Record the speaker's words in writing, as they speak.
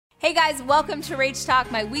Hey guys, welcome to Rach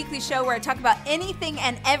Talk, my weekly show where I talk about anything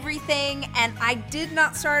and everything. And I did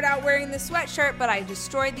not start out wearing the sweatshirt, but I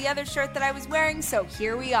destroyed the other shirt that I was wearing. So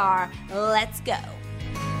here we are. Let's go.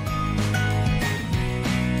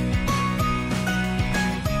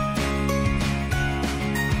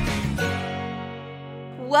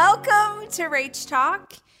 Welcome to Rach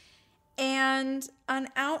Talk and an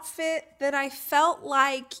outfit that I felt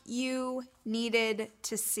like you needed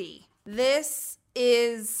to see. This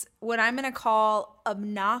is what I'm going to call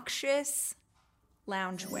obnoxious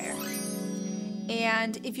loungewear.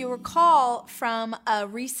 And if you recall from a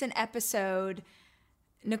recent episode,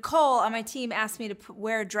 Nicole on my team asked me to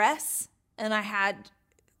wear a dress, and I had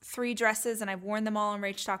 3 dresses, and I've worn them all on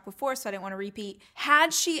Rach Talk before, so I didn't want to repeat.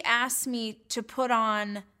 Had she asked me to put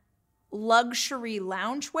on luxury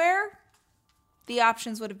loungewear, the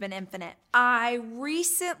options would have been infinite. I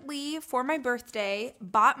recently, for my birthday,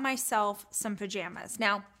 bought myself some pajamas.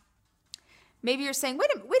 Now, maybe you're saying, wait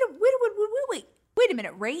a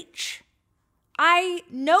minute, Rach. I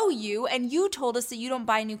know you, and you told us that you don't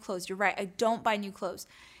buy new clothes. You're right, I don't buy new clothes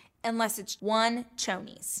unless it's one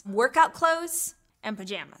chonies. Workout clothes and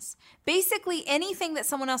pajamas. Basically anything that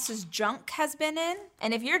someone else's junk has been in,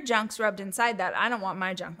 and if your junk's rubbed inside that, I don't want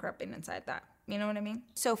my junk rubbing inside that. You know what I mean?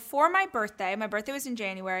 So for my birthday was in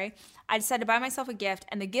January, I decided to buy myself a gift,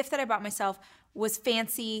 and the gift that I bought myself was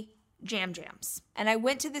fancy jams. And I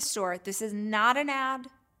went to this store. This is not an ad.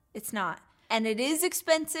 It's not. And it is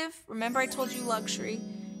expensive. Remember I told you luxury,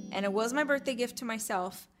 and it was my birthday gift to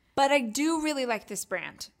myself. But I do really like this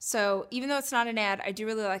brand. So even though it's not an ad, I do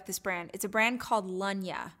really like this brand. It's a brand called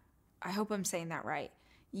Loungewear. I hope I'm saying that right.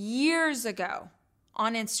 Years ago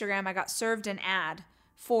on Instagram, I got served an ad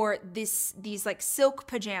for these like silk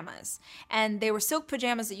pajamas, and they were silk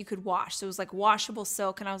pajamas that you could wash. So it was like washable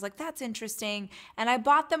silk, and I was like, that's interesting. And I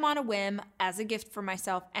bought them on a whim as a gift for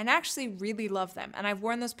myself, and actually really love them. And I've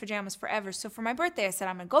worn those pajamas forever. So for my birthday, I said,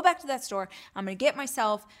 I'm gonna go back to that store. I'm gonna get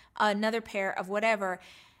myself another pair of whatever.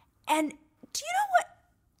 And do you know what?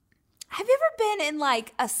 Have you ever been in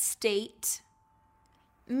like a state?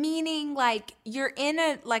 Meaning like you're in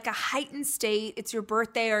a heightened state, it's your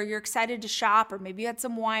birthday, or you're excited to shop, or maybe you had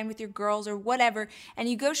some wine with your girls or whatever, and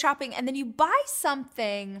you go shopping and then you buy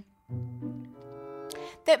something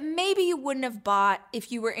that maybe you wouldn't have bought if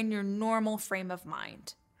you were in your normal frame of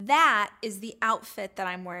mind. That is the outfit that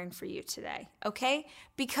I'm wearing for you today, okay?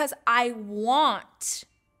 Because I want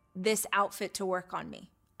this outfit to work on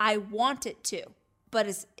me. I want it to, but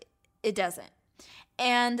it doesn't.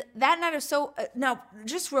 And that night is so, now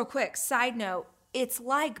just real quick, side note, it's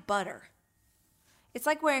like butter. It's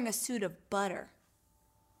like wearing a suit of butter.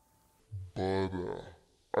 I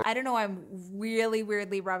don't know, I'm really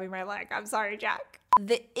weirdly rubbing my leg. I'm sorry, Jack.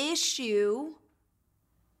 The issue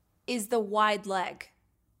is the wide leg,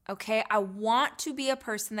 okay? I want to be a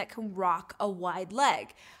person that can rock a wide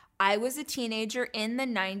leg. I was a teenager in the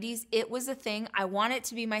 90s. It was a thing. I want it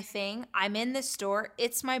to be my thing. I'm in this store.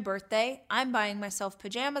 It's my birthday. I'm buying myself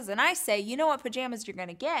pajamas. And I say, you know what pajamas you're going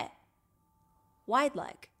to get? Wide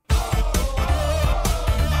leg.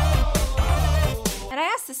 And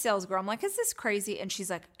I asked the sales girl, I'm like, is this crazy? And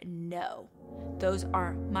she's like, no. Those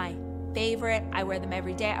are my favorite. I wear them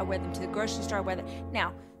every day. I wear them to the grocery store. I wear them.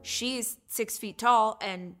 Now, she's 6 feet tall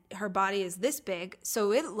and her body is this big,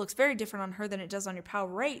 so it looks very different on her than it does on your pal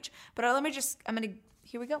Rach. But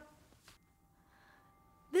here we go.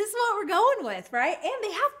 This is what we're going with, right? And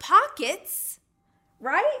they have pockets,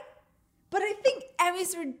 right? But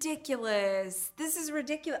it's ridiculous. This is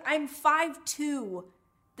ridiculous. I'm 5'2".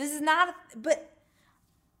 This is not, but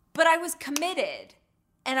I was committed,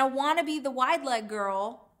 and I want to be the wide leg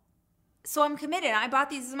girl. So I'm committed. I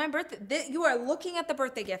bought these as my birthday. You are looking at the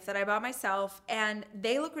birthday gift that I bought myself, and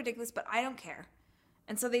they look ridiculous, but I don't care.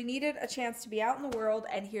 And so they needed a chance to be out in the world,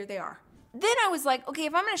 and here they are. Then I was like, okay,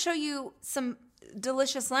 if I'm going to show you some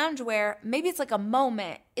delicious loungewear, maybe it's like a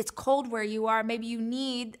moment. It's cold where you are. Maybe you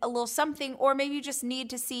need a little something, or maybe you just need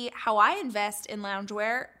to see how I invest in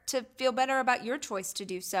loungewear to feel better about your choice to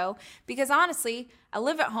do so. Because honestly, I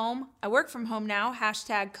live at home. I work from home now.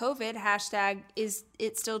 #COVID. Is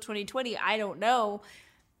it still 2020? I don't know.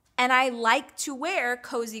 And I like to wear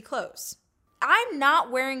cozy clothes. I'm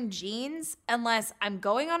not wearing jeans unless I'm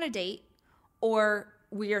going on a date or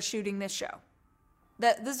we are shooting this show.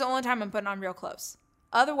 This is the only time I'm putting on real clothes.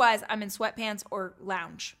 Otherwise, I'm in sweatpants or a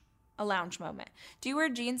lounge moment. Do you wear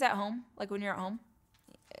jeans at home, like when you're at home?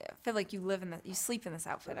 I feel like you sleep in this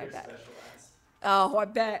outfit, I bet. Oh, I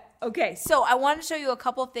bet. Okay, so I want to show you a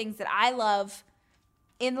couple of things that I love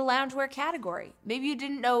in the loungewear category. Maybe you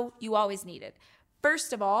didn't know you always needed.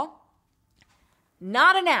 First of all,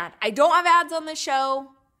 not an ad. I don't have ads on this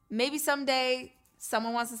show. Maybe someday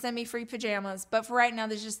someone wants to send me free pajamas, but for right now,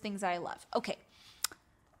 there's just things I love. Okay.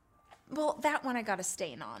 Well, that one I got a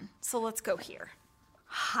stain on. So let's go here.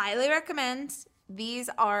 Highly recommend. These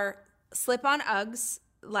are slip-on Uggs,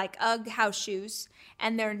 like Ugg house shoes,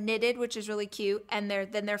 and they're knitted, which is really cute, and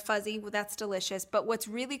they're fuzzy. Well, that's delicious. But what's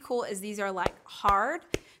really cool is these are like hard.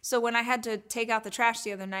 So when I had to take out the trash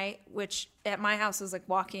the other night, which at my house was like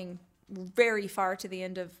walking very far to the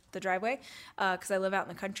end of the driveway because I live out in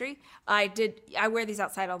the country, I wear these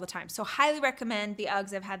outside all the time. So highly recommend the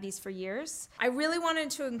Uggs. I've had these for years. I really wanted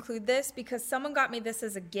to include this because someone got me this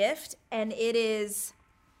as a gift, and it is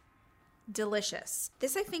delicious.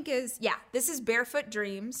 This I think is, this is Barefoot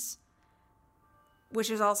Dreams,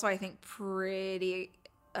 which is also I think pretty,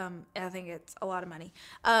 I think it's a lot of money.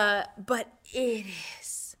 But it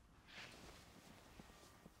is.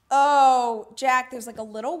 Oh, Jack, there's like a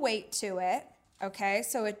little weight to it. Okay,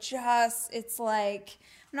 so it's like,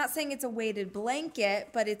 I'm not saying it's a weighted blanket,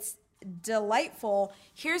 but it's delightful.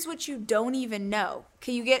 Here's what you don't even know.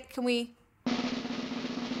 Can we?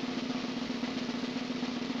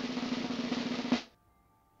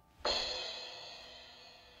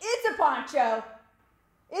 It's a poncho.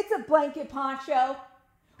 It's a blanket poncho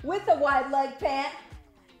with a wide leg pant.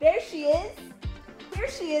 There she is. Here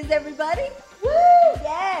she is, everybody. Woo,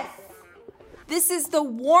 yes. This is the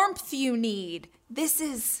warmth you need. This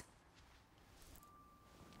is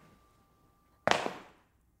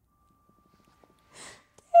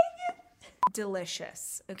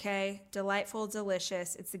delicious, okay? Delightful,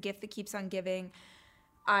 delicious. It's the gift that keeps on giving.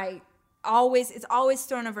 It's always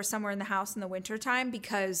thrown over somewhere in the house in the wintertime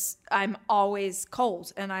because I'm always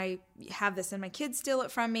cold and I have this and my kids steal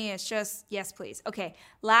it from me. It's just, yes, please. Okay,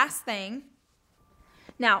 last thing.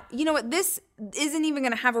 Now, you know what? This isn't even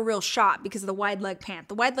going to have a real shot because of the wide leg pant.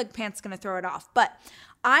 The wide leg pant's going to throw it off. But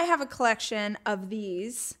I have a collection of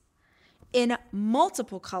these in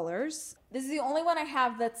multiple colors. This is the only one I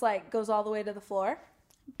have that's like goes all the way to the floor.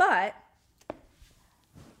 But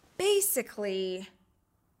basically,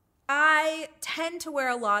 I tend to wear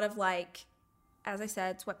a lot of like, as I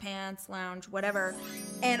said, sweatpants, lounge, whatever.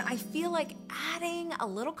 And I feel like adding a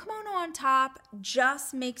little kimono on top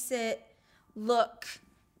just makes it look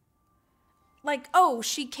like, oh,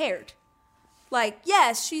 she cared. Like,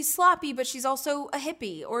 yes, she's sloppy, but she's also a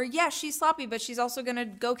hippie. Or yes, she's sloppy, but she's also going to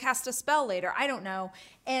go cast a spell later. I don't know.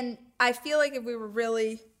 And I feel like if we were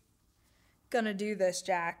really going to do this,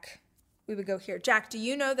 Jack, we would go here. Jack, do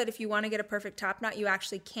you know that if you want to get a perfect top knot, you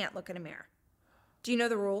actually can't look in a mirror? Do you know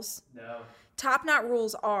the rules? No. Top knot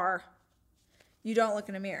rules are you don't look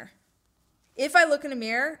in a mirror. If I look in a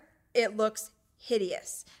mirror, it looks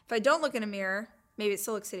hideous. If I don't look in a mirror, maybe it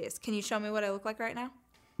still looks hideous. Can you show me what I look like right now?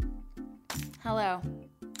 Hello.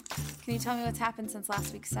 Can you tell me what's happened since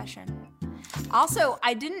last week's session? Also,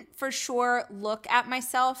 I didn't for sure look at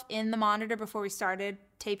myself in the monitor before we started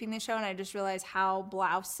taping the show, and I just realized how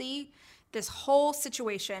blousy this whole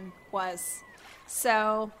situation was.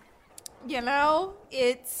 So, you know,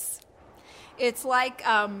 it's like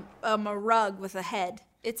a rug with a head.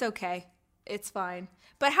 It's okay. It's fine.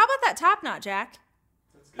 But how about that top knot, Jack?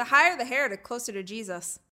 The higher the hair, the closer to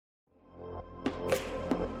Jesus.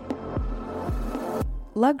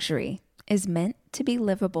 Luxury is meant to be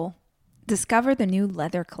livable. Discover the new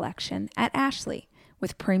leather collection at Ashley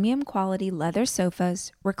with premium quality leather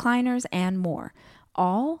sofas, recliners, and more,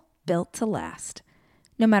 all built to last.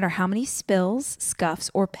 No matter how many spills, scuffs,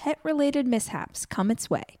 or pet-related mishaps come its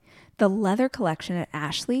way, the leather collection at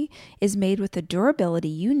Ashley is made with the durability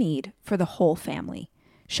you need for the whole family.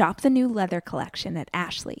 Shop the new leather collection at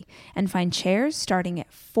Ashley and find chairs starting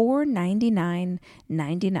at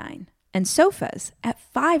 $499.99 and sofas at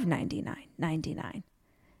 $599.99.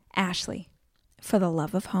 Ashley, for the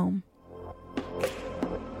love of home.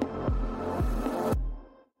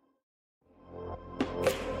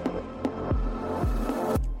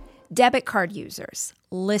 Debit card users,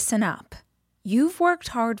 listen up. You've worked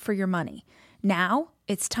hard for your money. Now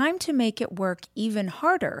it's time to make it work even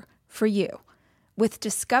harder for you. With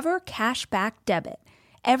Discover Cashback Debit,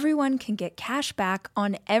 everyone can get cash back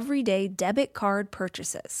on everyday debit card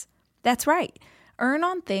purchases. That's right. Earn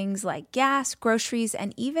on things like gas, groceries,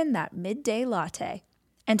 and even that midday latte.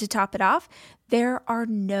 And to top it off, there are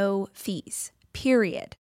no fees,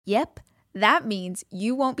 period. Yep, that means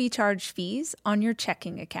you won't be charged fees on your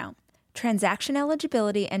checking account. Transaction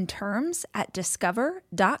eligibility and terms at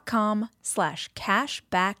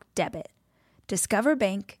discover.com/cashbackdebit. Discover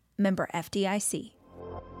Bank, member FDIC.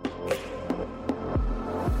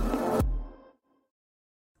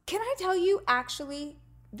 Can I tell you actually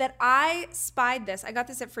that I spied this? I got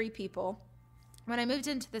this at Free People when I moved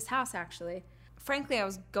into this house actually. frankly, I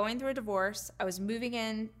was going through a divorce. I was moving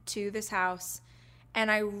into this house, and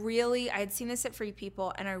I had seen this at Free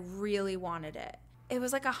People, and I really wanted it. It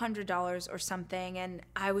was like $100 or something, and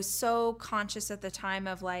I was so conscious at the time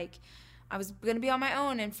of like, I was going to be on my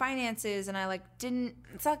own in finances, and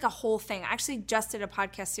it's like a whole thing. I actually just did a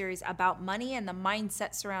podcast series about money and the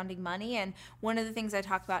mindset surrounding money, and one of the things I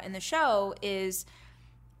talk about in the show is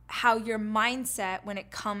how your mindset when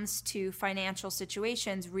it comes to financial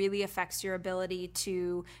situations really affects your ability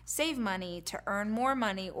to save money, to earn more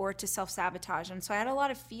money, or to self-sabotage. And so I had a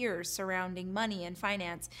lot of fears surrounding money and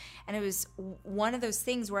finance. And it was one of those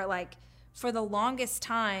things where, like, for the longest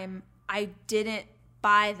time, I didn't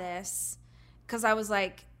buy this because I was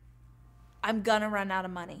like, I'm gonna run out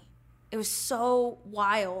of money. It was so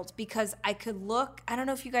wild because I could look, I don't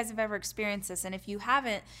know if you guys have ever experienced this, and if you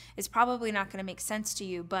haven't, it's probably not going to make sense to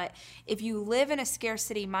you, but if you live in a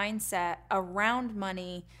scarcity mindset around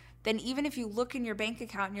money, then even if you look in your bank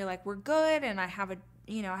account and you're like, we're good, and I have a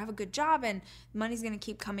good job and money's going to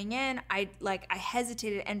keep coming in, I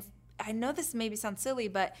hesitated. And I know this maybe sounds silly,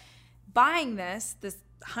 but buying this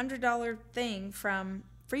 $100 thing from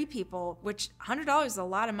Free People, which $100 is a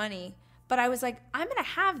lot of money, but I was like, I'm going to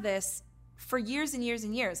have this for years and years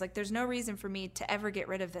and years. Like, there's no reason for me to ever get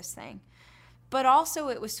rid of this thing. But also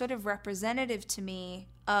it was sort of representative to me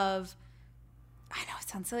of, I know it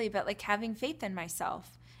sounds silly, but like having faith in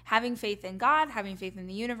myself, having faith in God, having faith in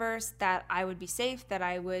the universe, that I would be safe, that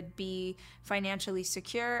I would be financially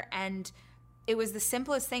secure. And it was the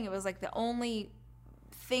simplest thing. It was like the only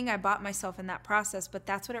thing I bought myself in that process, but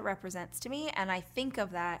that's what it represents to me. And I think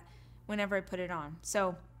of that whenever I put it on.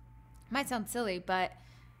 So might sound silly, but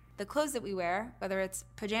the clothes that we wear, whether it's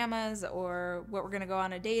pajamas or what we're going to go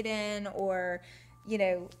on a date in, or,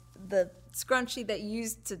 the scrunchie that you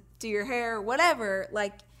use to do your hair, whatever,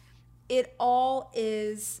 like, it's all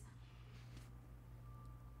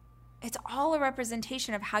a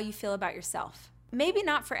representation of how you feel about yourself. Maybe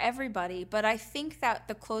not for everybody, but I think that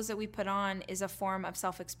the clothes that we put on is a form of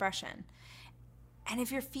self-expression. And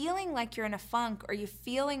if you're feeling like you're in a funk, or you're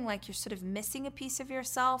feeling like you're sort of missing a piece of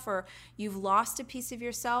yourself, or you've lost a piece of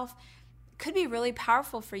yourself, it could be really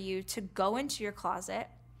powerful for you to go into your closet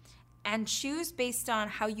and choose based on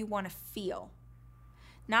how you want to feel.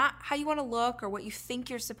 Not how you want to look or what you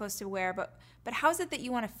think you're supposed to wear, but how is it that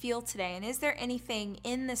you want to feel today? And is there anything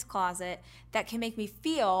in this closet that can make me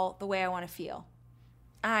feel the way I want to feel?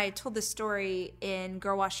 I told this story in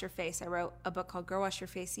Girl Wash Your Face. I wrote a book called Girl Wash Your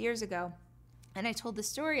Face years ago. And I told the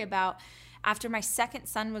story about after my second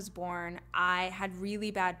son was born, I had really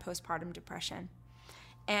bad postpartum depression.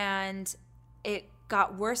 And it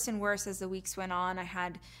got worse and worse as the weeks went on. I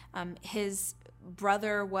had his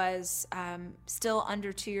brother was still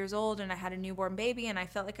under 2 years old, and I had a newborn baby, and I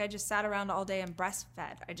felt like I just sat around all day and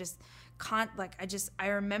breastfed. I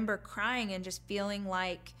remember crying and just feeling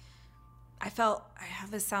like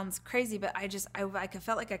this sounds crazy, but I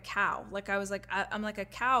felt like a cow. Like I was like, I'm like a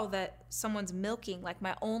cow that someone's milking. Like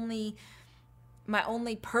my only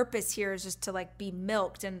purpose here is just to like be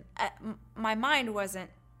milked. And my mind wasn't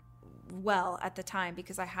well at the time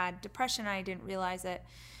because I had depression. I didn't realize it.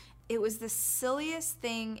 It was the silliest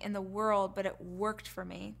thing in the world, but it worked for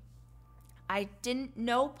me.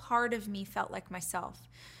 No part of me felt like myself.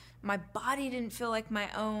 My body didn't feel like my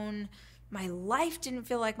own. My life didn't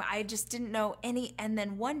feel like I just didn't know any. And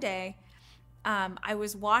then one day, I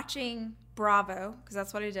was watching Bravo, because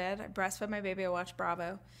that's what I did. I breastfed my baby. I watched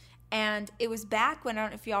Bravo. And it was back when, I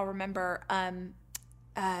don't know if y'all remember,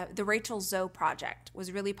 the Rachel Zoe project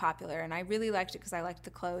was really popular. And I really liked it because I liked the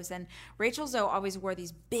clothes. And Rachel Zoe always wore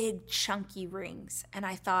these big, chunky rings. And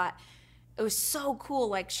I thought it was so cool.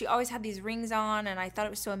 Like, she always had these rings on, and I thought it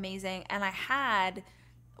was so amazing. And I had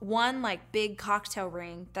one like big cocktail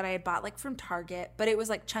ring that I had bought like from Target, but it was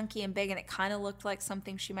like chunky and big, and it kind of looked like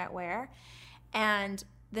something she might wear. And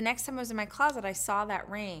the next time I was in my closet, I saw that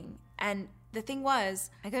ring. And the thing was,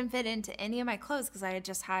 I couldn't fit into any of my clothes because I had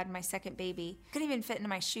just had my second baby. I couldn't even fit into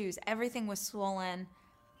my shoes. Everything was swollen,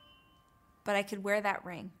 but I could wear that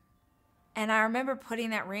ring. And I remember putting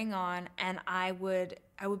that ring on, and I would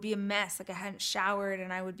be a mess. Like, I hadn't showered,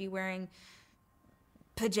 and I would be wearing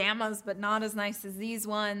pajamas, but not as nice as these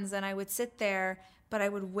ones. And I would sit there, but I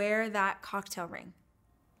would wear that cocktail ring.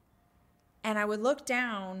 And I would look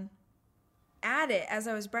down at it as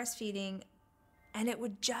I was breastfeeding, and it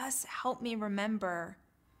would just help me remember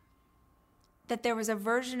that there was a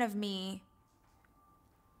version of me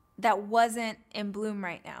that wasn't in bloom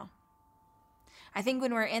right now. I think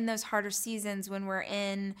when we're in those harder seasons, when we're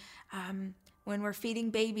feeding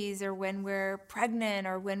babies, or when we're pregnant,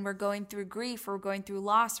 or when we're going through grief, or going through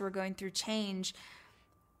loss, or we're going through change,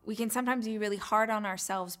 we can sometimes be really hard on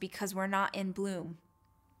ourselves because we're not in bloom,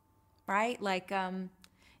 right? Like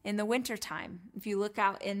in the wintertime, if you look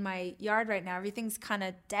out in my yard right now, everything's kind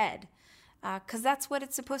of dead because that's what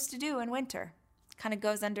it's supposed to do in winter. It kind of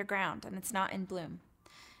goes underground and it's not in bloom.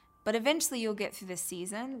 But eventually you'll get through this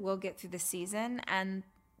season, we'll get through this season, and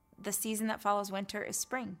the season that follows winter is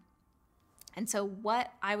spring. And so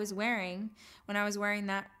what I was wearing when I was wearing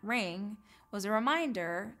that ring was a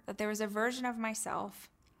reminder that there was a version of myself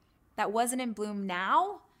that wasn't in bloom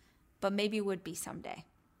now, but maybe would be someday.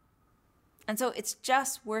 And so it's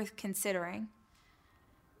just worth considering.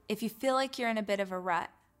 If you feel like you're in a bit of a rut,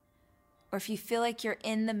 or if you feel like you're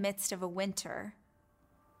in the midst of a winter,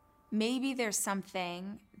 maybe there's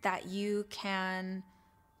something that you can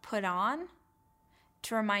put on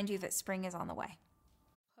to remind you that spring is on the way.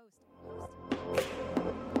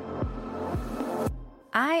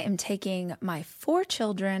 I am taking my 4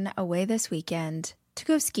 children away this weekend to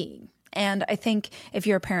go skiing. And I think if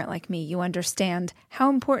you're a parent like me, you understand how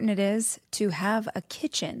important it is to have a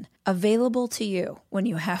kitchen available to you when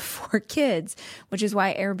you have 4 kids, which is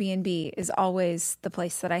why Airbnb is always the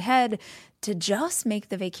place that I head to just make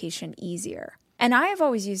the vacation easier. And I have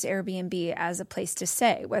always used Airbnb as a place to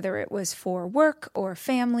stay, whether it was for work or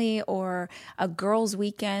family or a girls'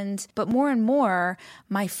 weekend. But more and more,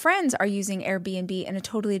 my friends are using Airbnb in a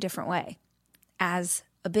totally different way, as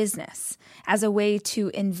a business, as a way to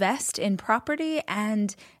invest in property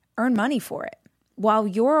and earn money for it. While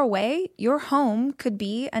you're away, your home could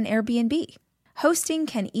be an Airbnb. Hosting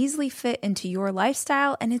can easily fit into your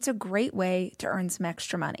lifestyle, and it's a great way to earn some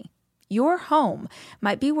extra money. Your home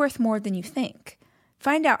might be worth more than you think.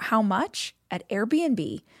 Find out how much at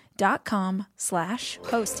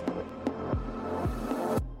airbnb.com/host.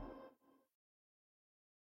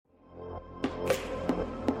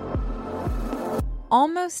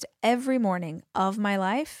 Almost every morning of my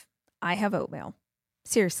life, I have oatmeal.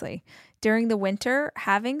 Seriously, during the winter,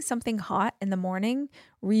 having something hot in the morning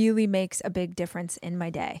really makes a big difference in my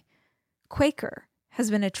day. Quaker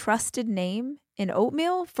has been a trusted name in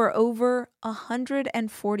oatmeal for over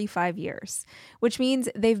 145 years, which means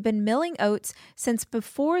they've been milling oats since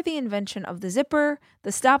before the invention of the zipper,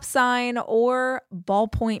 the stop sign, or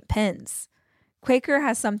ballpoint pens. Quaker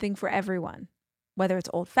has something for everyone, whether it's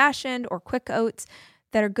old-fashioned or quick oats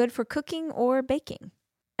that are good for cooking or baking.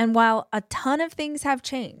 And while a ton of things have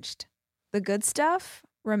changed, the good stuff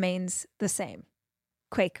remains the same.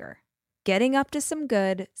 Quaker, getting up to some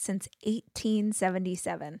good since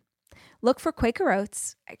 1877. Look for Quaker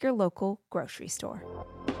Oats at your local grocery store.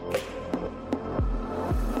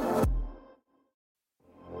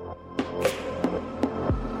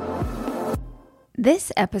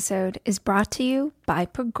 This episode is brought to you by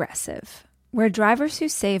Progressive, where drivers who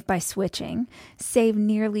save by switching save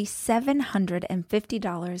nearly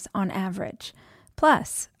 $750 on average.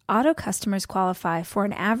 Plus, auto customers qualify for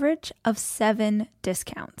an average of 7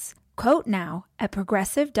 discounts. Quote now at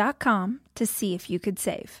progressive.com to see if you could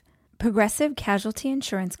save. Progressive Casualty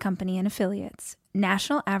Insurance Company and Affiliates.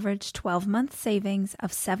 National average 12-month savings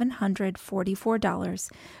of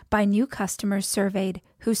 $744 by new customers surveyed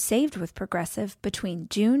who saved with Progressive between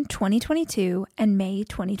June 2022 and May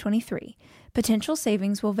 2023. Potential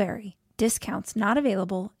savings will vary. Discounts not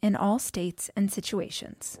available in all states and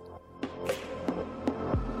situations.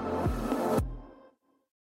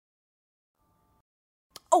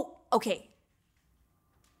 Oh, okay.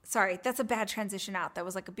 Sorry, that's a bad transition out. That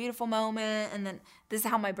was like a beautiful moment. And then this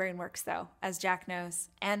is how my brain works, though, as Jack knows.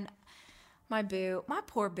 And my boo, my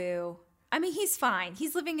poor boo. I mean, he's fine.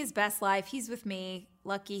 He's living his best life. He's with me.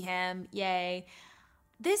 Lucky him. Yay.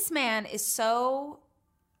 This man is so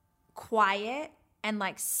quiet and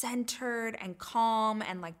like centered and calm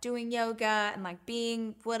and like doing yoga and like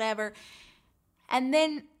being whatever. And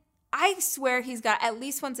then I swear he's got, at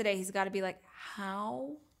least once a day, he's got to be like,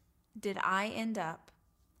 how did I end up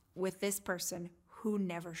with this person who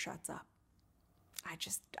never shuts up? I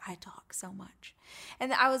talk so much.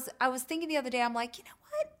 And I was thinking the other day, I'm like, you know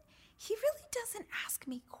what? He really doesn't ask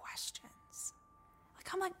me questions.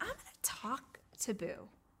 Like, I'm like, I'm going to talk to Boo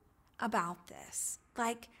about this.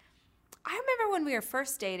 Like, I remember when we were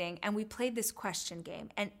first dating and we played this question game.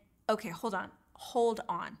 And okay, hold on.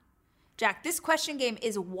 Jack, this question game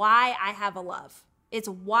is why I have a love. It's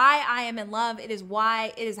why I am in love. It is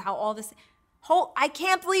how all this... I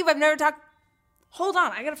can't believe I've never talked... Hold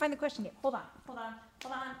on, I gotta find the question game. Hold on.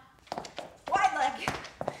 Wide leg.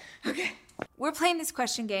 Okay. We're playing this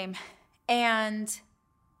question game, and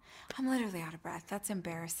I'm literally out of breath. That's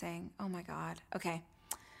embarrassing. Oh my God. Okay.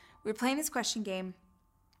 We're playing this question game,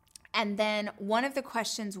 and then one of the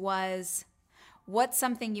questions was, what's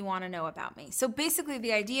something you want to know about me? So basically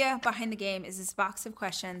the idea behind the game is this box of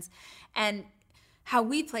questions, and how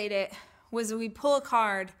we played it was we pull a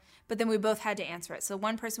card, but then we both had to answer it. So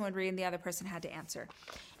one person would read and the other person had to answer.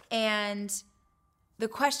 And the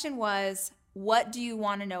question was, what do you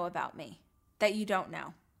want to know about me that you don't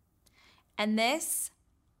know? And this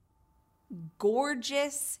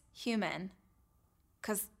gorgeous human,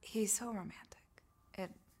 because he's so romantic,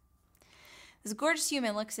 this gorgeous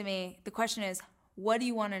human looks at me. The question is, what do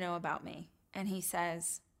you want to know about me? And he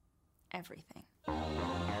says, everything.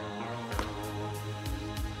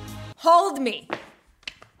 Hold me.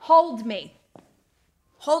 Hold me.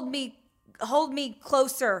 Hold me. Hold me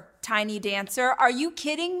closer, tiny dancer. Are you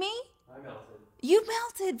kidding me? I melted. You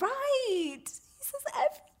melted, right. He says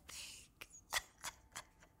everything.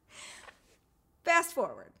 Fast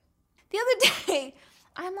forward. The other day,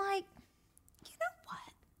 I'm like, you know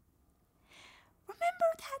what? Remember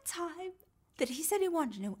that time that he said he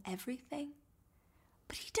wanted to know everything?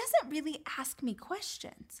 But he doesn't really ask me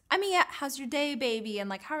questions. I mean, yeah, how's your day, baby? And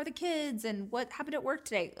like, how are the kids? And what happened at work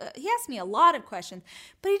today? He asked me a lot of questions,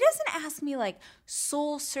 but he doesn't ask me like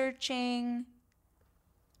soul searching.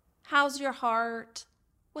 How's your heart?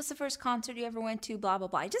 What's the first concert you ever went to? Blah, blah,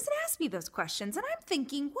 blah. He doesn't ask me those questions. And I'm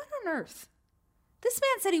thinking, what on earth? This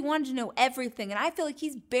man said he wanted to know everything, and I feel like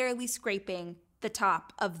he's barely scraping the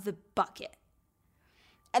top of the bucket.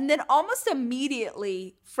 And then almost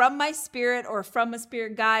immediately from my spirit or from a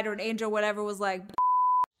spirit guide or an angel, whatever, was like,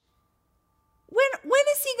 when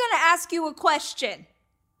is he going to ask you a question?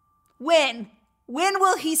 When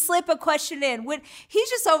will he slip a question in? When he's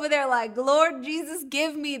just over there like, Lord Jesus,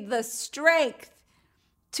 give me the strength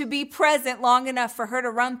to be present long enough for her to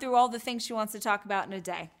run through all the things she wants to talk about in a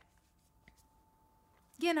day.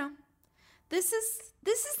 You know, this is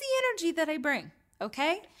the energy that I bring.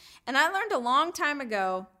 Okay? And I learned a long time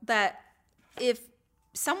ago that if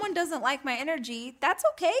someone doesn't like my energy, that's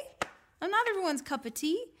okay. I'm not everyone's cup of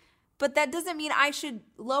tea, but that doesn't mean I should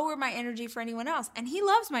lower my energy for anyone else. And he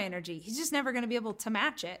loves my energy. He's just never going to be able to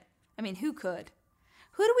match it. I mean, who could?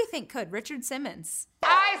 Who do we think could? Richard Simmons.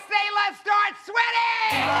 I say let's start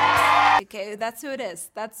sweating! Okay, that's who it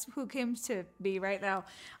is. That's who came to be right now.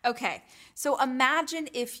 Okay, so imagine,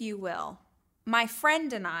 if you will, my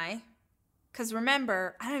friend and I, because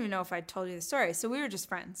remember, I don't even know if I told you the story. So we were just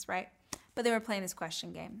friends, right? But they were playing this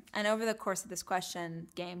question game. And over the course of this question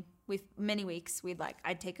game, many weeks,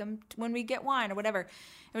 I'd take them when we get wine or whatever.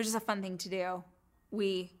 It was just a fun thing to do.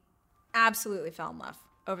 We absolutely fell in love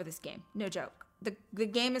over this game. No joke. The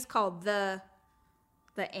game is called the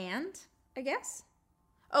and, I guess.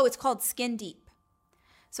 Oh, it's called Skin Deep.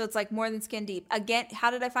 So it's like more than skin deep. Again,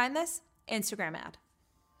 how did I find this? Instagram ad.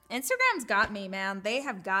 Instagram's got me, man. They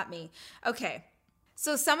have got me. Okay.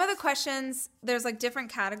 So some of the questions, there's like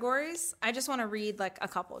different categories. I just want to read like a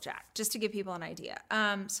couple, Jack, just to give people an idea.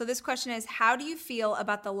 So this question is, how do you feel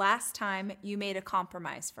about the last time you made a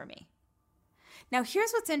compromise for me? Now,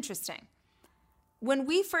 here's what's interesting. When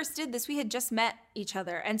we first did this, we had just met each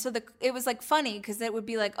other. And so it was like funny because it would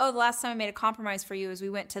be like, oh, the last time I made a compromise for you is we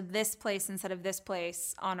went to this place instead of this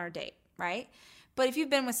place on our date, right? But if you've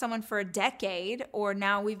been with someone for a decade, or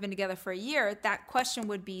now we've been together for a year, that question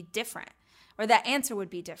would be different, or that answer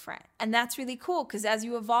would be different. And that's really cool because as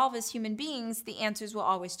you evolve as human beings, the answers will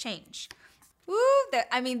always change.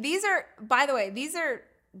 These are, by the way,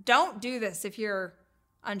 don't do this if you're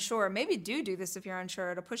unsure. Maybe do this if you're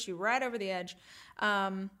unsure. It'll push you right over the edge.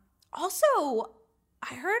 Also,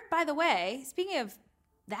 I heard, by the way, speaking of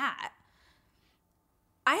that,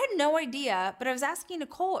 I had no idea, but I was asking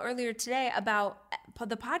Nicole earlier today about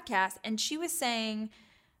the podcast, and she was saying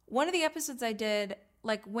one of the episodes I did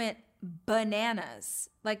went bananas.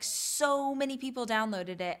 Like, so many people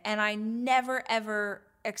downloaded it, and I never, ever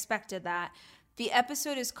expected that. The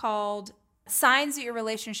episode is called Signs That Your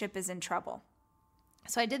Relationship is in Trouble.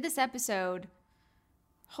 So I did this episode.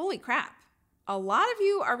 Holy crap. A lot of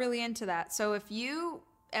you are really into that. So if you,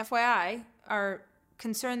 FYI, are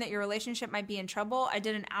concerned that your relationship might be in trouble, I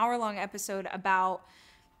did an hour-long episode about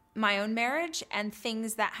my own marriage and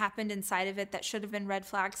things that happened inside of it that should have been red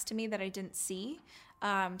flags to me that I didn't see.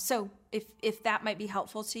 So if that might be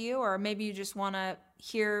helpful to you, or maybe you just want to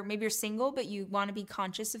hear, maybe you're single, but you want to be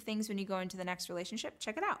conscious of things when you go into the next relationship,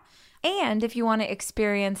 check it out. And if you want to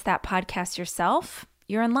experience that podcast yourself,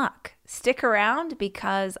 you're in luck. Stick around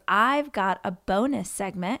because I've got a bonus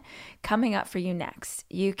segment coming up for you next.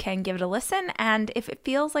 You can give it a listen, and if it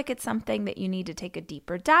feels like it's something that you need to take a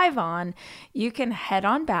deeper dive on, you can head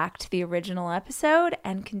on back to the original episode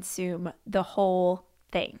and consume the whole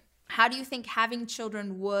thing. How do you think having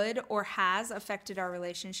children would or has affected our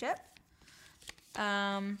relationship?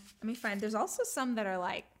 Let me find. There's also some that are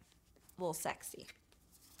like a little sexy.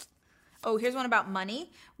 Oh, here's one about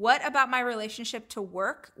money. What about my relationship to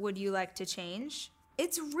work would you like to change?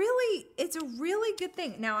 It's a really good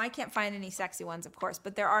thing. Now, I can't find any sexy ones, of course,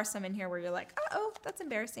 but there are some in here where you're like, uh-oh, that's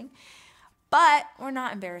embarrassing. But we're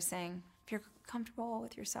not embarrassing. If you're comfortable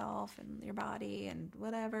with yourself and your body and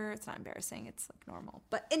whatever, it's not embarrassing. It's like normal.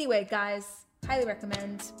 But anyway, guys, highly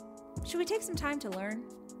recommend. Should we take some time to learn?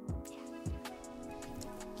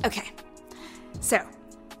 Yeah. Okay. So,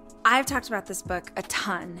 I've talked about this book a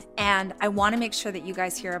ton, and I want to make sure that you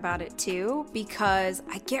guys hear about it too, because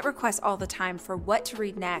I get requests all the time for what to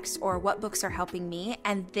read next or what books are helping me,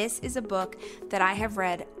 and this is a book that I have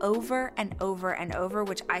read over and over and over,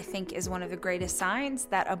 which I think is one of the greatest signs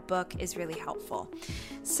that a book is really helpful.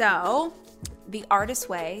 So, The Artist's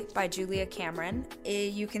Way by Julia Cameron.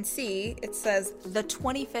 You can see it says the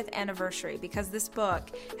 25th anniversary because this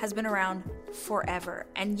book has been around forever,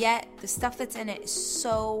 and yet the stuff that's in it is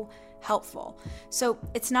so helpful. So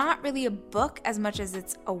it's not really a book as much as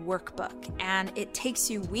it's a workbook, and it takes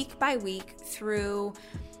you week by week through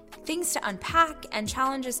things to unpack and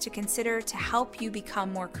challenges to consider to help you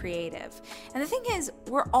become more creative. And the thing is,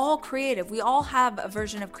 we're all creative. We all have a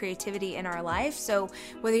version of creativity in our life. So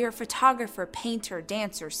whether you're a photographer, painter,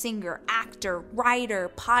 dancer, singer, actor,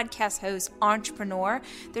 writer, podcast host, entrepreneur,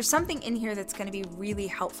 there's something in here that's going to be really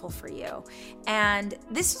helpful for you. And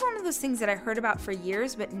this is one of those things that I heard about for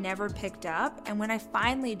years but never picked up. And when I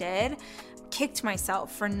finally did, kicked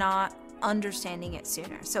myself for not understanding it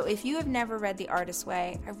sooner. So if you have never read The Artist's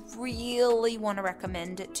Way, I really want to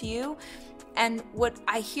recommend it to you. And what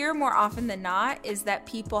I hear more often than not is that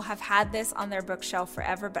people have had this on their bookshelf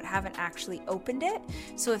forever but haven't actually opened it.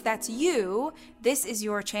 So if that's you, this is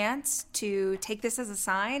your chance to take this as a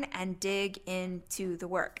sign and dig into the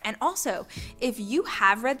work. And also, if you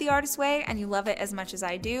have read The Artist's Way and you love it as much as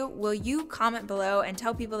I do, will you comment below and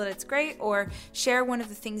tell people that it's great, or share one of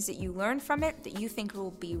the things that you learned from it that you think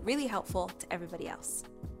will be really helpful to everybody else?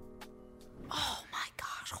 Oh my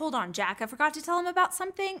gosh, hold on, Jack. I forgot to tell him about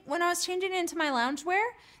something when I was changing into my loungewear.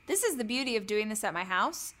 This is the beauty of doing this at my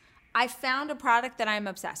house. I found a product that I'm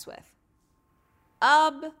obsessed with.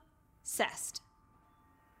 Obsessed.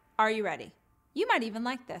 Are you ready? You might even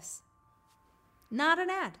like this. Not an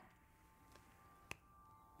ad.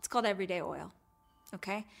 It's called Everyday Oil.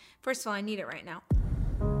 Okay? First of all, I need it right now.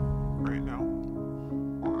 Right now.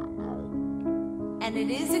 And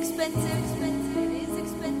it is expensive.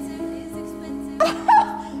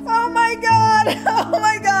 Oh my god! Oh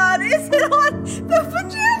my god! Is it on the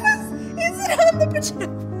pajamas? Is it on the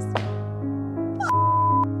pajamas?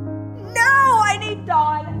 No! I need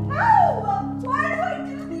Dawn. No! Why do I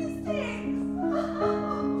do these things?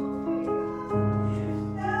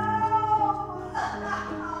 No!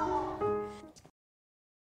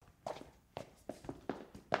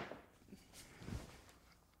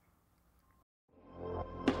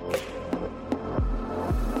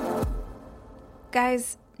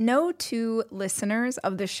 Guys, no two listeners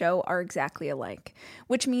of the show are exactly alike,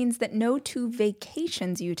 which means that no two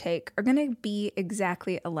vacations you take are going to be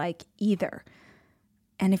exactly alike either.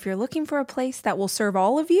 And if you're looking for a place that will serve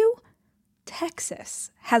all of you,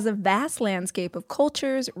 Texas has a vast landscape of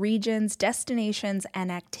cultures, regions, destinations,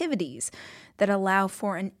 and activities that allow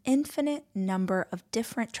for an infinite number of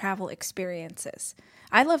different travel experiences.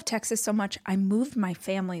 I love Texas so much, I moved my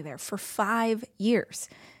family there for 5 years.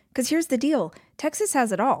 Because here's the deal, Texas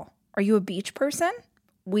has it all. Are you a beach person?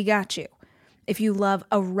 We got you. If you love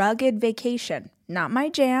a rugged vacation, not my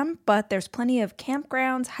jam, but there's plenty of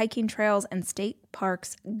campgrounds, hiking trails, and state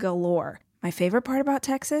parks galore. My favorite part about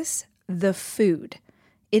Texas? The food.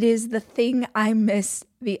 It is the thing I miss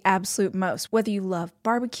the absolute most. Whether you love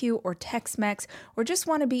barbecue or Tex-Mex or just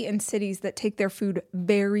want to be in cities that take their food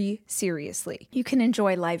very seriously. You can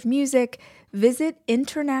enjoy live music, visit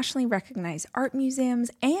internationally recognized art museums,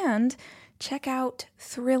 and check out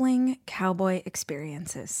thrilling cowboy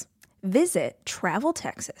experiences. Visit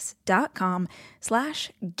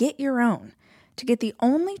traveltexas.com/getyourown to get the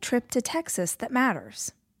only trip to Texas that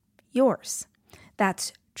matters. Yours.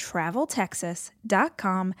 That's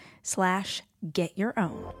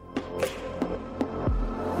traveltexas.com/getyourown.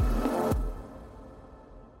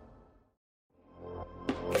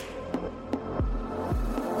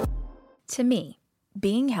 To me,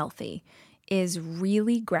 being healthy is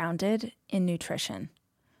really grounded in nutrition.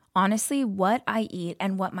 Honestly, what I eat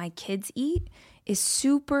and what my kids eat is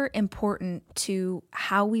super important to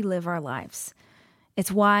how we live our lives.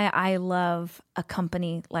 It's why I love a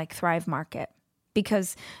company like Thrive Market,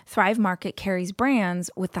 because Thrive Market carries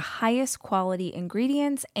brands with the highest quality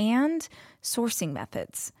ingredients and sourcing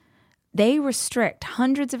methods. They restrict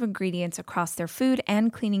hundreds of ingredients across their food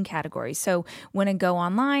and cleaning categories. So when I go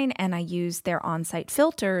online and I use their on-site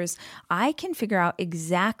filters, I can figure out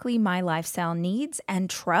exactly my lifestyle needs and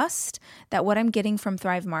trust that what I'm getting from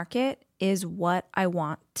Thrive Market is what I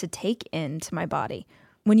want to take into my body.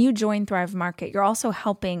 When you join Thrive Market, you're also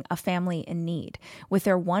helping a family in need with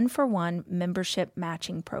their 1-for-1 membership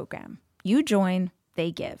matching program. You join,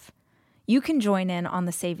 they give. You can join in on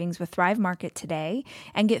the savings with Thrive Market today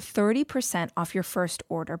and get 30% off your first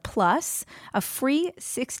order plus a free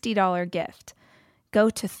 $60 gift.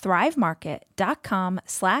 Go to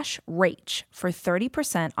thrivemarket.com/rach for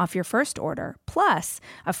 30% off your first order plus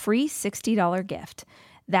a free $60 gift.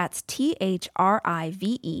 That's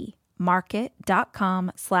THRIVE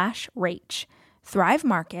market.com/rach.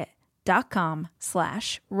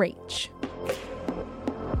 thrivemarket.com/rach.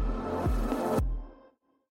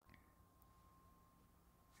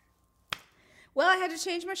 Well, I had to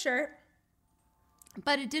change my shirt,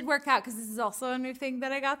 but it did work out because this is also a new thing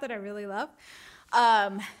that I got that I really love.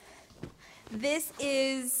 This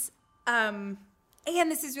is, and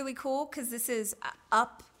this is really cool because this is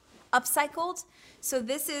upcycled. So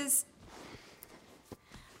this is,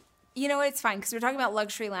 you know what, it's fine because we're talking about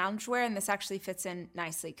luxury loungewear, and this actually fits in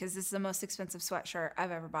nicely because this is the most expensive sweatshirt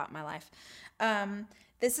I've ever bought in my life.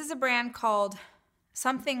 This is a brand called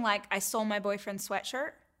something like I Stole My Boyfriend's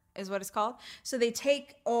Sweatshirt is what it's called. So they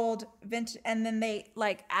take old vintage and then they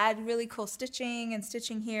like add really cool stitching and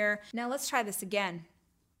stitching here. Now let's try this again.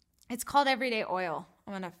 It's called Everyday Oil.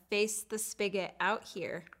 I'm gonna face the spigot out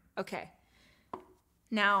here. Okay.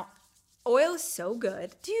 Now, oil is so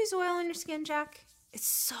good. Do you use oil on your skin, Jack? It's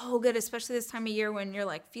so good, especially this time of year when you're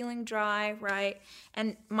like feeling dry, right?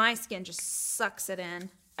 And my skin just sucks it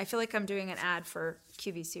in. I feel like I'm doing an ad for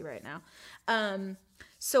QVC right now.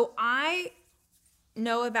 So I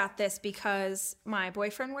know about this because my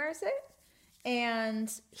boyfriend wears it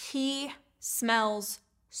and he smells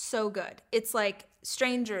so good. It's like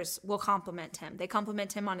strangers will compliment him. They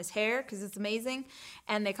compliment him on his hair because it's amazing,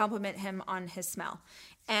 and they compliment him on his smell.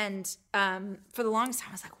 And for the longest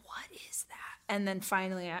time, I was like, what is that? And then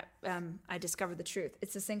finally, I discovered the truth.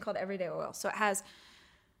 It's this thing called Everyday Oil. So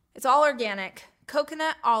it's all organic: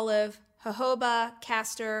 coconut, olive, jojoba,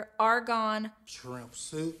 castor, argan, Shrimp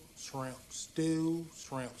soup, shrimp stew,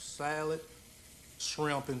 shrimp salad,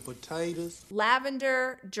 shrimp and potatoes,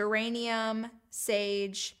 lavender, geranium,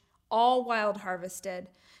 sage, all wild harvested.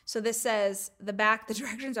 So this says, the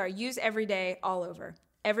directions are use every day, all over.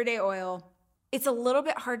 Everyday Oil. It's a little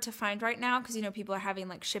bit hard to find right now because, people are having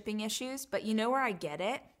like shipping issues, but you know where I get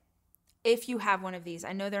it? If you have one of these,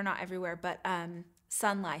 I know they're not everywhere, but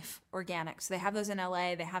Sun Life Organic. So they have those in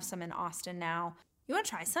LA. They have some in Austin now. You want to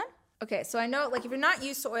try some? Okay, so I know, like, if you're not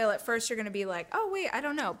used to oil at first, you're going to be like, oh, wait, I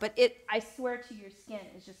don't know. But I swear to your skin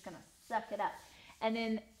is just going to suck it up. And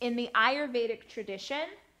then in the Ayurvedic tradition,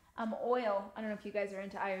 oil, I don't know if you guys are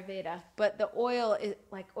into Ayurveda, but the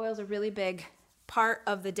oil's a really big part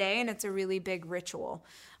of the day, and it's a really big ritual.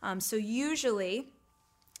 So usually,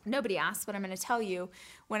 nobody asks, but I'm going to tell you,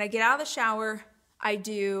 when I get out of the shower, I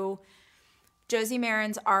do Josie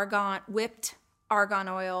Maran's whipped argan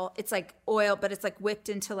oil. It's like oil, but it's like whipped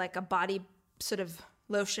into like a body sort of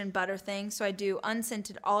lotion butter thing. So I do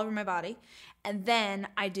unscented all over my body. And then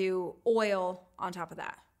I do oil on top of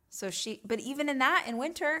that. But even in that, in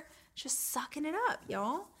winter, just sucking it up,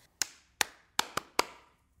 y'all.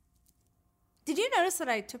 Did you notice that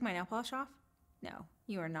I took my nail polish off? No,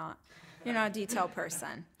 you are not. You're not a detail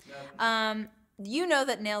person. You know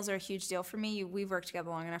that nails are a huge deal for me. We've worked together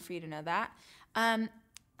long enough for you to know that.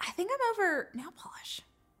 I think I'm over nail polish.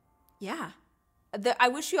 Yeah. I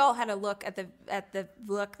wish you all had a look at the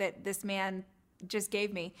look that this man just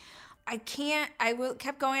gave me. I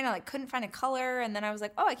kept going. I couldn't find a color. And then I was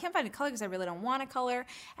like, oh, I can't find a color because I really don't want a color.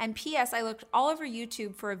 And P.S., I looked all over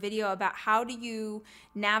YouTube for a video about how do you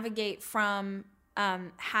navigate from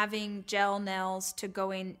having gel nails to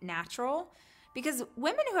going natural. Because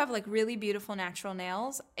women who have like really beautiful natural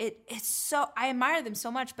nails, it's so, I admire them so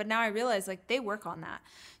much, but now I realize like they work on that.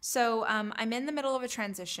 So I'm in the middle of a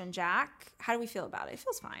transition, Jack. How do we feel about it? It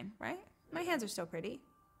feels fine, right? My hands are still pretty.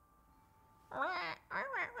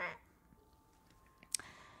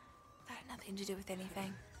 That had nothing to do with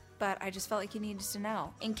anything, but I just felt like you needed to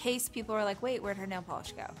know in case people are like, wait, where'd her nail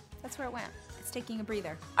polish go? That's where it went. It's taking a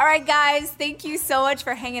breather. All right, guys, thank you so much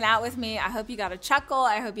for hanging out with me. I hope you got a chuckle.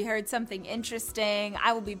 I hope you heard something interesting.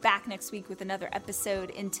 I will be back next week with another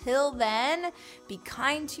episode. Until then, be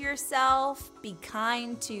kind to yourself, be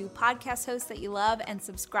kind to podcast hosts that you love, and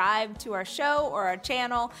subscribe to our show or our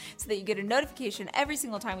channel so that you get a notification every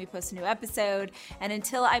single time we post a new episode. And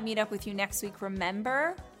until I meet up with you next week,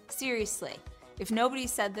 remember, Seriously, if nobody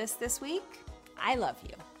said this week, I love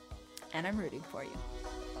you. And I'm rooting for you.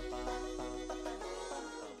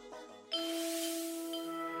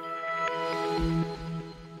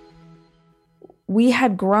 We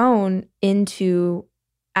had grown into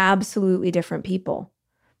absolutely different people.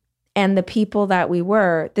 And the people that we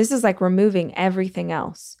were, this is like removing everything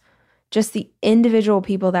else. Just the individual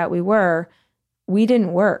people that we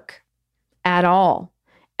didn't work at all.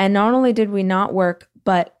 And not only did we not work,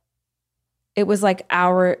 but it was like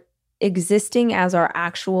our existing as our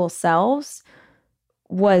actual selves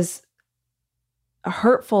was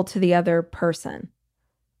hurtful to the other person.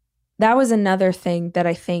 That was another thing that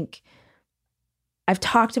I think I've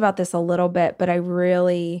talked about this a little bit, but I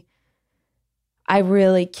really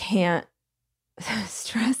can't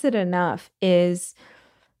stress it enough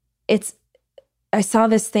I saw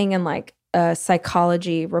this thing in like a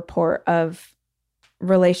psychology report of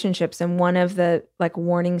relationships, and one of the like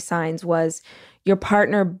warning signs was your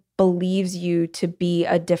partner believes you to be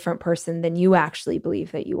a different person than you actually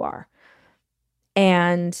believe that you are.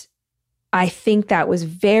 And I think that was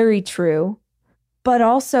very true, but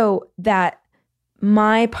also that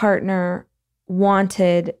my partner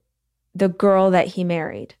wanted the girl that he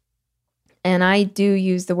married. And I do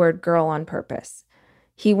use the word girl on purpose.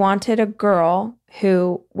 He wanted a girl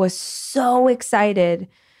who was so excited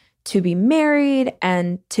to be married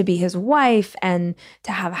and to be his wife and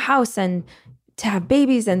to have a house and to have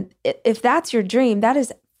babies. And if that's your dream, that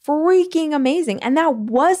is freaking amazing. And that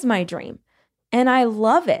was my dream. And I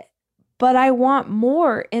love it. But I want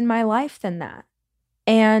more in my life than that.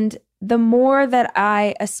 And the more that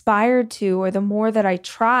I aspired to, or the more that I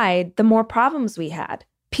tried, the more problems we had,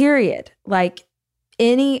 period. Like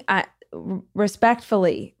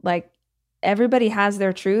respectfully, like everybody has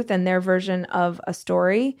their truth and their version of a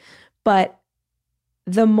story. But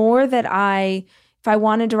the more that if I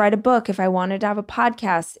wanted to write a book, if I wanted to have a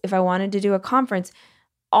podcast, if I wanted to do a conference,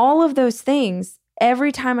 all of those things,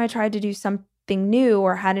 every time I tried to do something new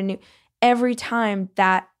or every time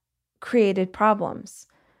that created problems.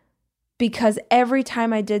 Because every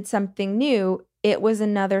time I did something new, it was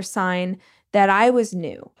another sign that I was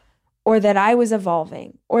new, or that I was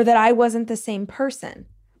evolving, or that I wasn't the same person.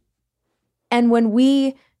 And when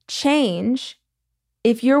we change,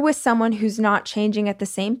 if you're with someone who's not changing at the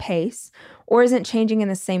same pace or isn't changing in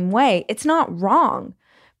the same way, it's not wrong,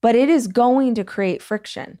 but it is going to create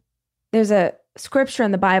friction. There's a scripture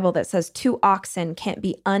in the Bible that says 2 oxen can't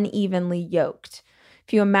be unevenly yoked.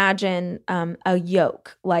 If you imagine a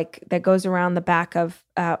yoke like that goes around the back of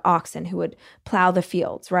oxen who would plow the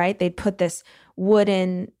fields, right? They'd put this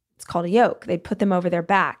wooden, it's called a yoke. They'd put them over their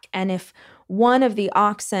back. And if one of the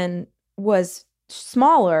oxen was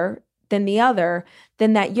smaller than the other,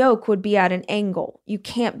 then that yoke would be at an angle. You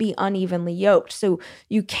can't be unevenly yoked. So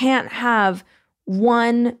you can't have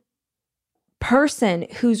one person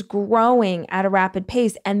who's growing at a rapid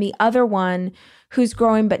pace and the other one who's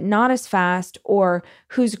growing but not as fast, or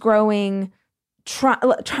who's growing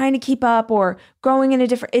trying to keep up, or growing in a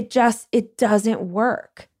different, it doesn't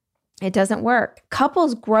work. It doesn't work.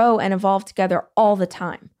 Couples grow and evolve together all the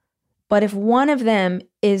time. But if one of them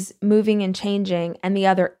is moving and changing and the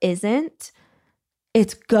other isn't,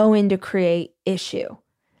 it's going to create issue.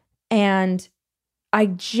 And I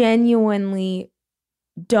genuinely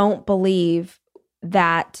don't believe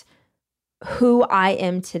that who I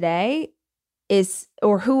am today is,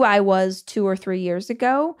 or who I was 2 or 3 years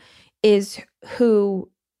ago, is who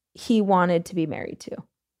he wanted to be married to.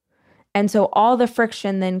 And so all the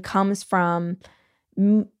friction then comes from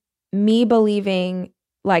me believing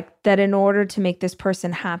like that in order to make this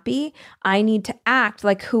person happy, I need to act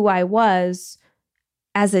like who I was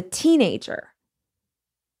as a teenager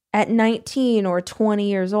at 19 or 20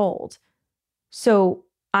 years old. So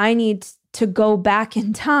I need to go back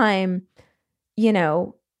in time,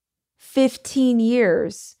 15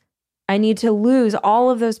 years. I need to lose all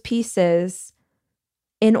of those pieces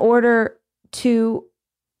in order to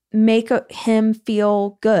make him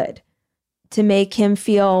feel good, to make him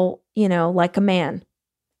feel, like a man.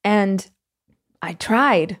 And I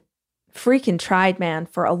freaking tried, man,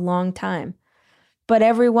 for a long time. But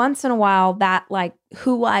every once in a while, that like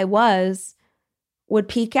who I was would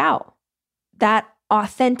peek out. That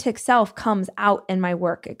authentic self comes out in my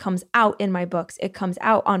work. It comes out in my books. It comes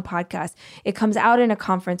out on podcasts. It comes out in a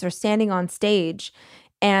conference or standing on stage.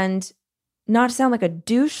 And not to sound like a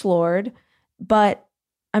douche lord, but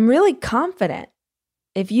I'm really confident.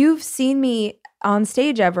 If you've seen me on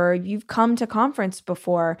stage ever, if you've come to conference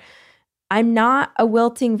before, I'm not a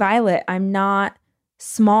wilting violet. I'm not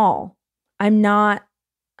small. I'm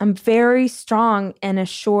very strong and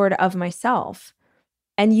assured of myself.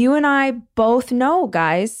 And you and I both know,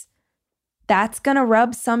 guys, that's going to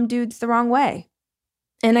rub some dudes the wrong way.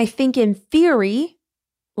 And I think in theory,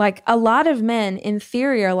 like a lot of men in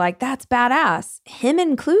theory are like, that's badass, him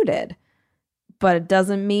included. But it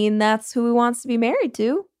doesn't mean that's who he wants to be married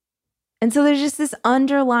to. And so there's just this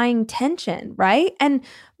underlying tension, right? And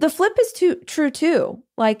the flip is true too.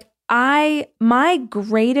 Like my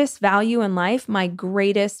greatest value in life, my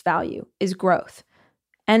greatest value is growth.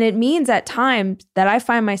 And it means at times that I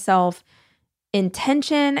find myself in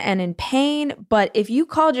tension and in pain. But if you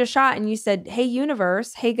called your shot and you said, hey,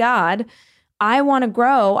 universe, hey, God, I want to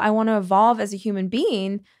grow, I want to evolve as a human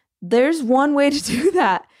being, there's one way to do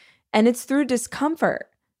that. And it's through discomfort.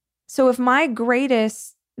 So if my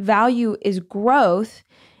greatest value is growth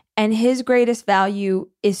and his greatest value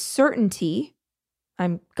is certainty,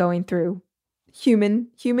 I'm going through human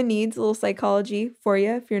needs, a little psychology for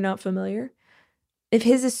you if you're not familiar. If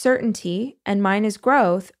his is certainty and mine is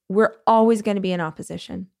growth, we're always going to be in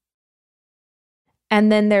opposition. And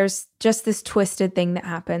then there's just this twisted thing that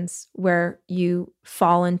happens where you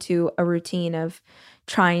fall into a routine of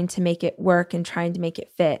trying to make it work and trying to make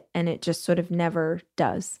it fit, and it just sort of never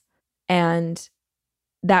does. And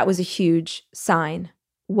that was a huge sign,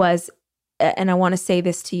 and I want to say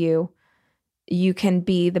this to you, you can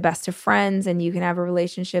be the best of friends and you can have a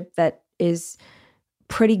relationship that is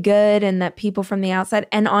pretty good and that people from the outside,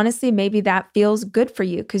 and honestly, maybe that feels good for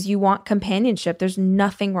you because you want companionship. There's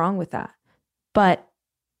nothing wrong with that. But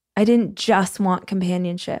I didn't just want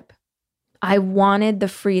companionship. I wanted the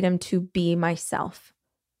freedom to be myself.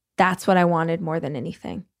 That's what I wanted more than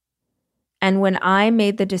anything. And when I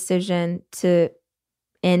made the decision to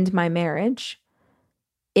end my marriage,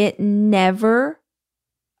 it never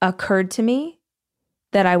occurred to me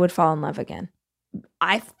that I would fall in love again.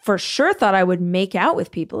 I for sure thought I would make out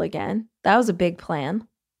with people again. That was a big plan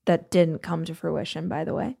that didn't come to fruition, by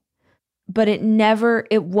the way. But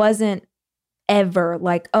it wasn't ever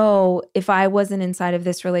like, oh, if I wasn't inside of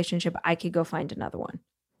this relationship, I could go find another one.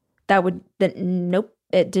 Nope,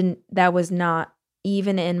 it didn't. That was not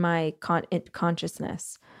even in my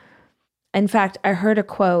consciousness. In fact, I heard a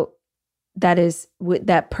quote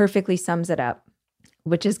that perfectly sums it up,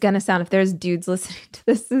 which is going to sound, if there's dudes listening to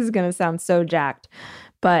this is going to sound so jacked.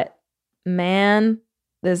 But man,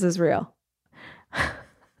 this is real. I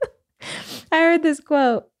heard this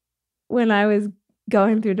quote when I was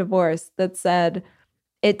going through divorce that said,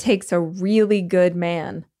 it takes a really good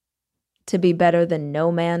man to be better than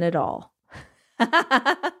no man at all.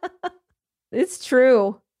 It's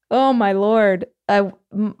true. Oh my Lord. I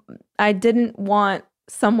didn't want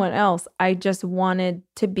someone else. I just wanted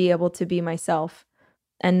to be able to be myself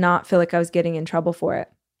and not feel like I was getting in trouble for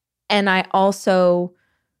it. And I also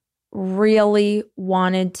really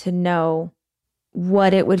wanted to know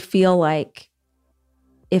what it would feel like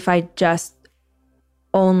if I just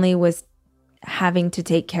only was having to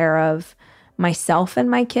take care of myself and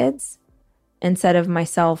my kids instead of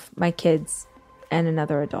myself, my kids, and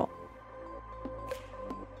another adult.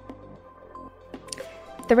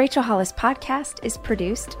 The Rachel Hollis podcast is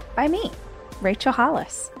produced by me, Rachel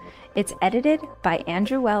Hollis. It's edited by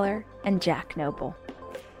Andrew Weller and Jack Noble.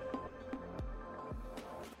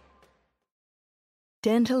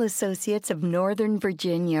 Dental Associates of Northern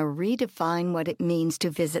Virginia redefine what it means to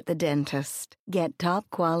visit the dentist. Get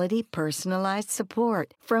top-quality, personalized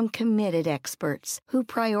support from committed experts who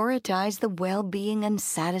prioritize the well-being and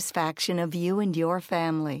satisfaction of you and your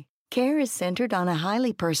family. Care is centered on a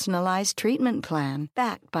highly personalized treatment plan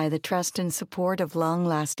backed by the trust and support of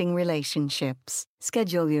long-lasting relationships.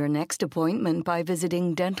 Schedule your next appointment by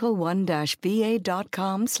visiting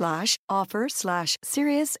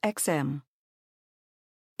dental1-va.com/offer/SiriusXM.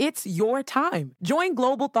 It's your time. Join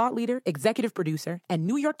global thought leader, executive producer, and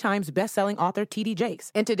New York Times bestselling author T.D.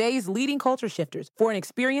 Jakes and today's leading culture shifters for an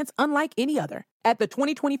experience unlike any other. At the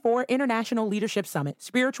 2024 International Leadership Summit,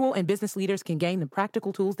 spiritual and business leaders can gain the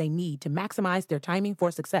practical tools they need to maximize their timing for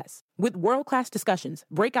success. With world-class discussions,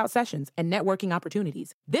 breakout sessions, and networking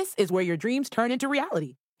opportunities, this is where your dreams turn into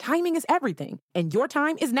reality. Timing is everything, and your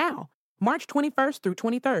time is now. March 21st through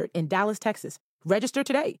 23rd in Dallas, Texas. Register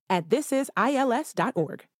today at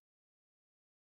thisisils.org.